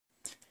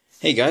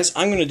Hey guys,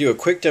 I'm going to do a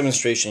quick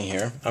demonstration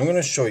here. I'm going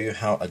to show you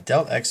how a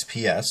Dell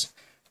XPS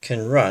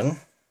can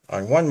run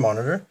on one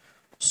monitor,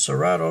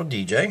 Serato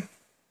DJ,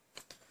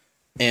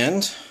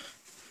 and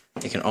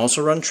it can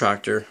also run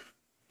Traktor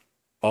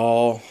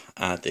all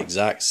at the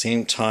exact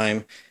same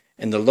time,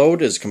 and the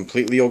load is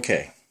completely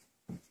okay.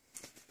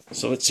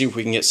 So let's see if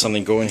we can get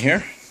something going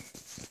here.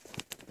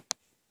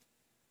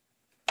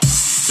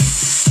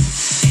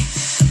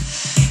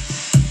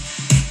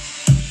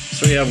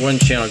 So we have one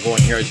channel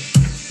going here,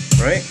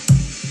 right?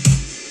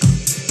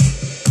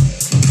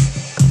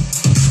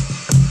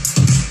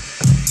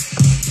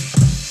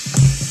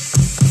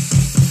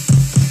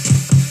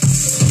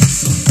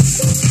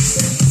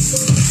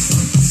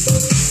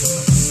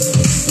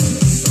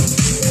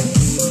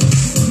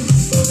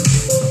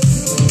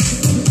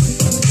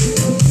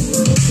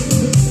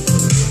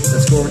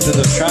 Let's go over to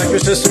the Traktor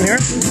system here.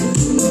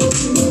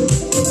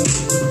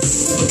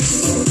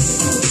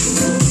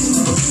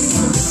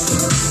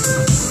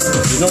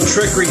 There's no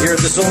trickery here.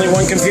 There's only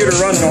one computer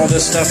running all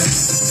this stuff.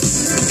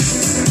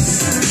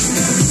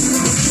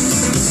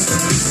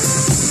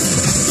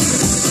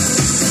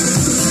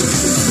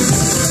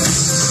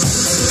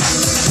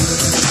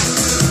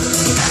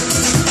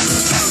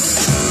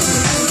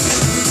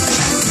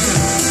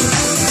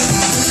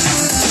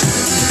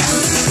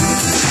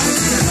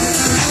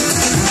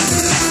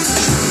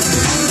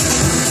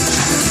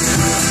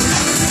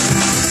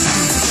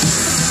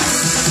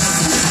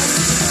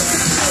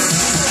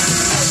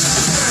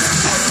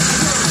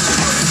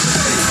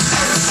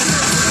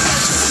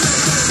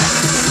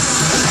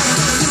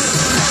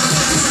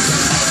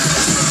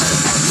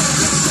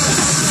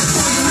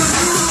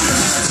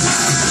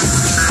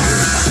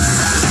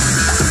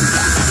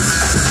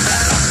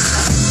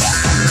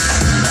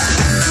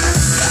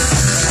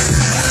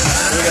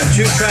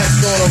 Two tracks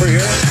going over here.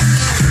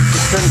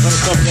 Just turn some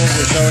stuff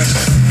over, shall we?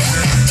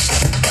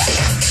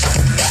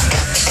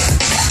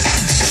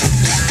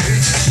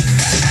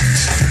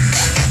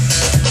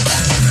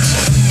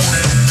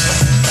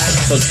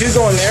 So two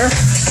going there,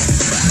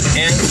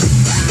 and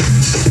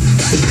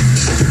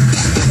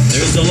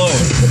there's the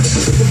load.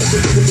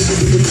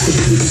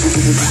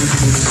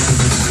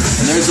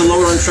 And there's the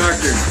load on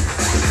Traktor.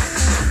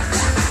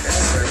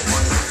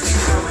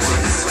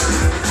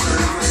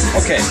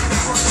 Okay,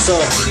 so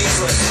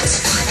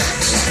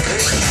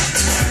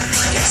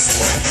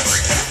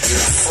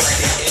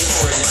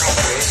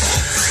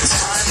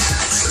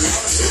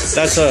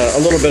that's a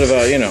little bit of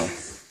a, you know,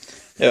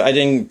 I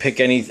didn't pick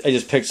any, I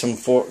just picked some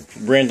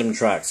random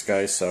tracks,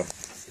 guys, so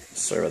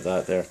sorry about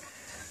that there.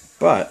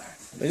 But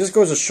it just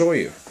goes to show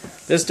you,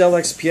 this Dell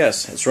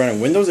XPS, it's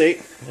running Windows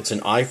 8, it's an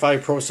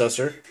i5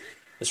 processor,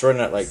 it's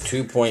running at like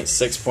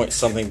 2.6 point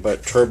something,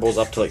 but turbo's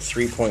up to like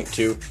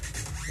 3.2.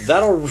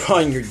 That'll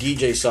run your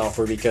DJ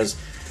software because,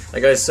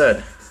 like I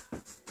said,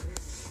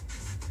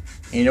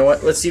 you know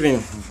what, let's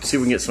even see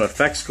if we can get some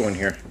effects going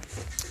here.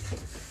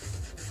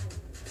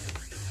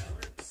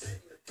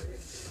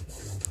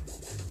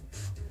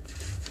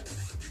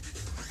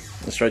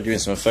 Let's try doing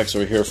some effects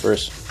over here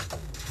first.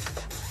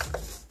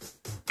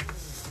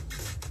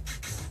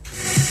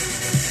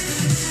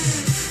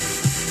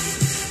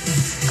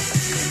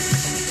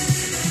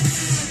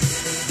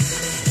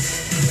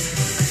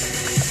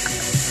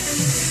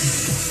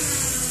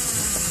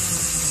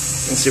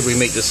 Let's see if we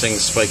make this thing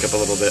spike up a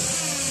little bit.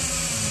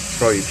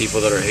 Probably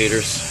people that are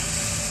haters.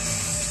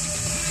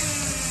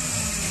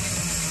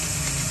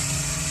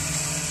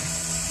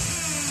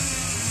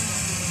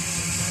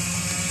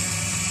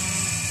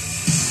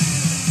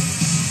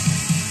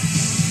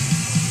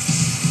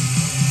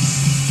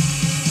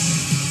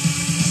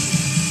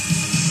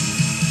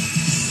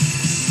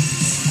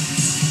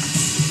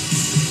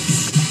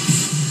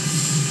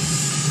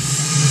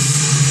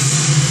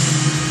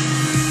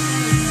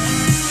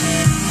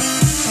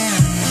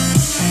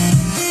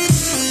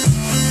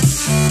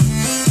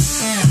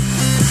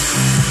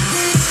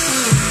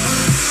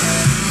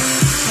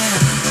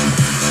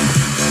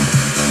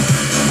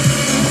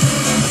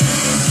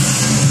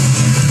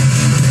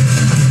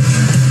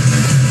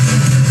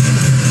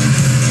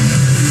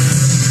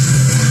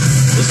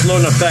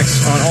 Loading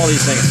effects on all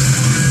these things.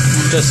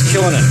 Just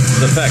killing it,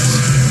 the effects.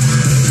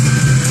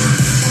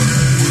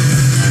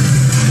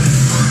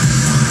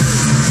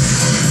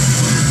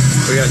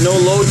 We got no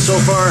load so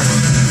far.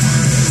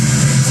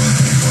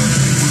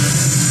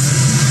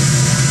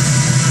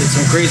 Get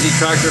some crazy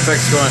Traktor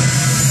effects going.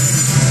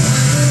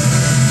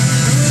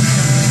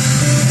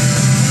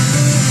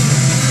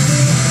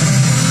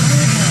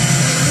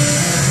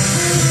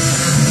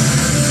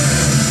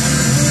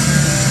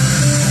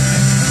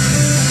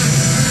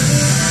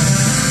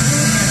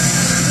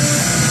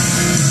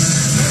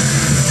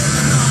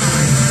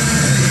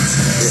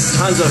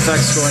 Tons of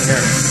effects going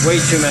here. Way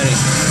too many.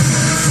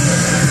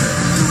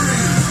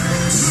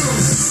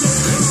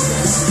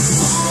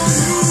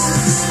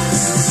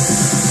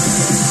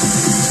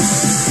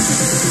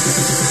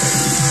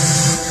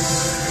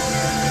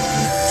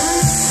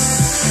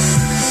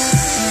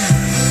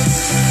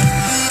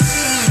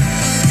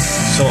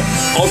 So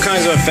all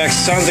kinds of effects.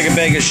 Sounds like a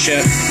bag of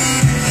shit.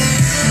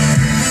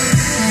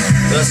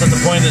 But that's not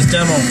the point of this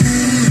demo.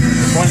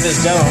 The point of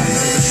this demo is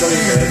to show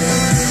you guys.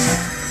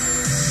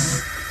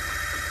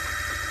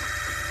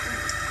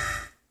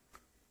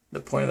 The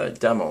point of that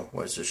demo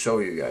was to show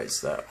you guys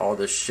that all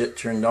this shit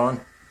turned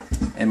on,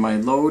 and my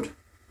load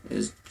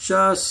is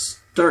just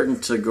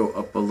starting to go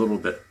up a little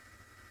bit.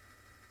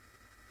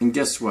 And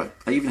guess what?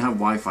 I even have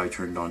Wi-Fi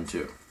turned on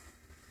too.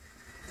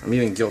 I'm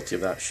even guilty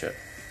of that shit.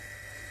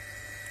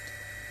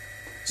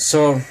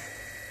 So,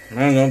 I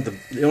don't know,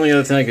 the only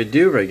other thing I could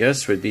do, I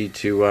guess, would be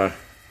to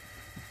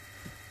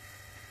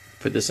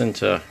put this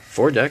into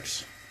 4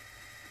 decks.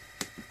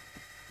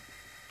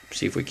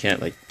 See if we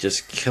can't, like,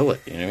 just kill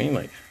it, you know what I mean?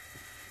 Like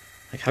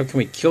how can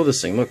we kill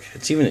this thing? Look,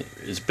 it's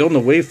building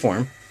a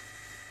waveform.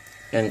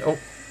 And, oh,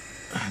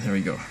 there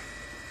we go.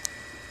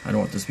 I don't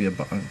want this to be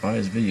a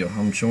biased video.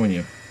 I'm showing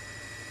you.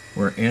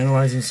 We're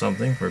analyzing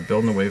something. We're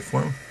building a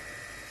waveform.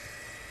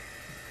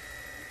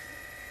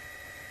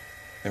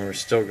 And we're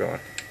still going.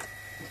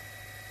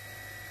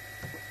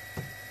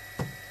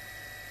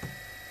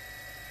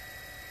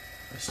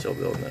 I'm still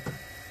building it.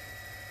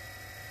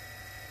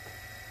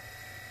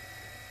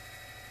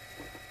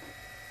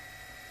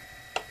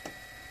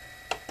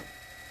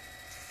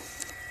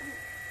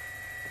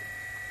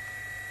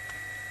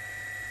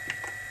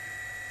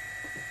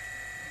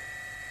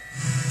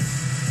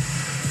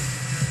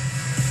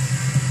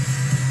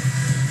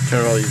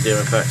 Turn all these damn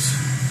effects.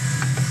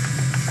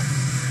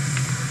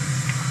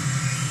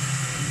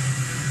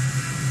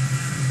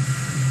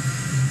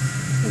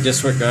 And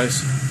guess what,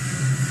 guys?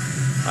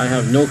 I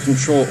have no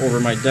control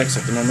over my decks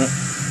at the moment.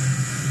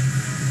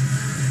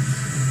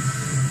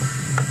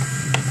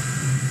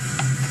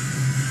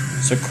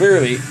 So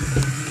clearly,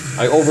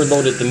 I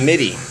overloaded the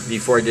MIDI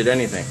before I did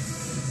anything.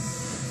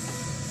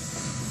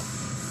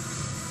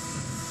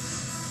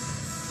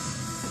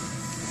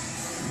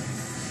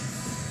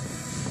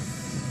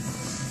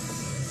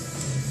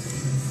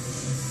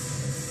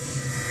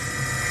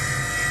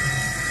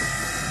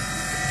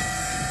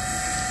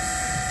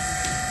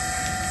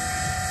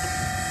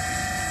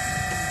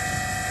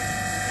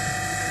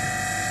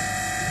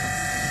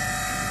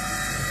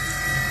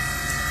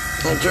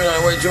 I'm turning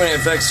on way too many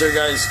effects here,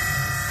 guys.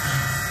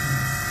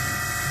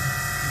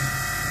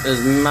 This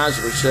is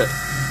magical shit.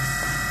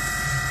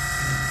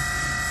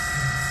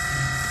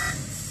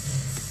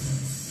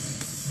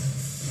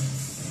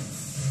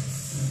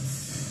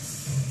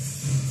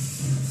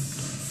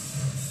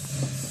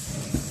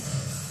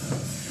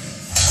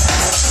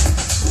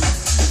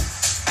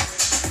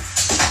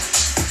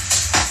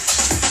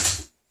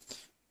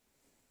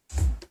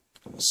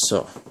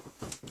 So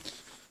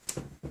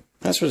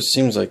that's what it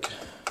seems like.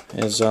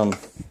 Is the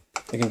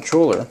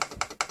controller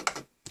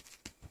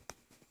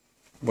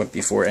went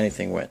before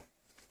anything went.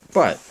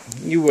 But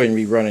you wouldn't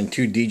be running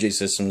 2 DJ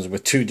systems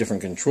with 2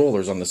 different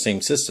controllers on the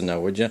same system now,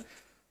 would you?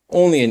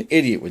 Only an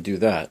idiot would do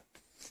that.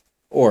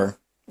 Or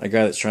a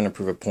guy that's trying to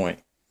prove a point.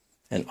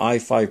 An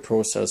i5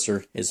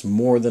 processor is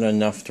more than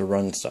enough to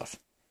run stuff.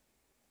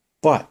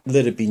 But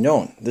let it be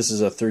known, this is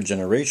a 3rd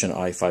generation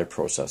i5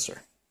 processor.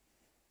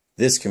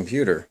 This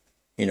computer,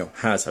 you know,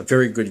 has a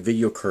very good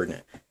video card in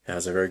it. It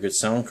has a very good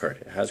sound card.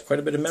 It has quite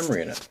a bit of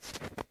memory in it.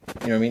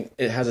 You know what I mean?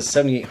 It has a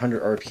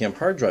 7800 RPM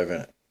hard drive in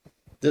it.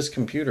 This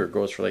computer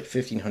goes for like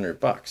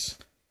 $1,500.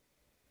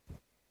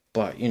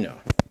 But, you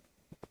know,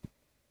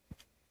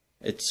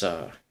 it's,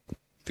 if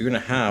you're going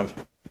to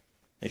have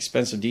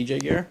expensive DJ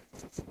gear,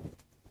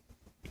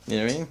 you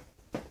know what I mean?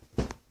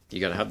 You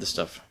got to have this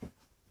stuff.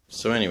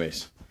 So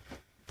anyways,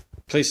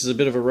 place is a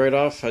bit of a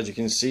write-off. As you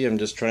can see, I'm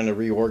just trying to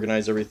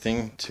reorganize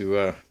everything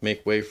to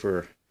make way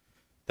for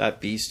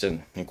that beast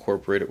and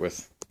incorporate it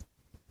with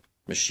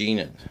machine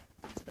and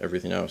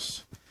everything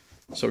else.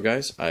 So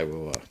guys, I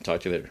will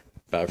talk to you later.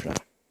 Bye for now.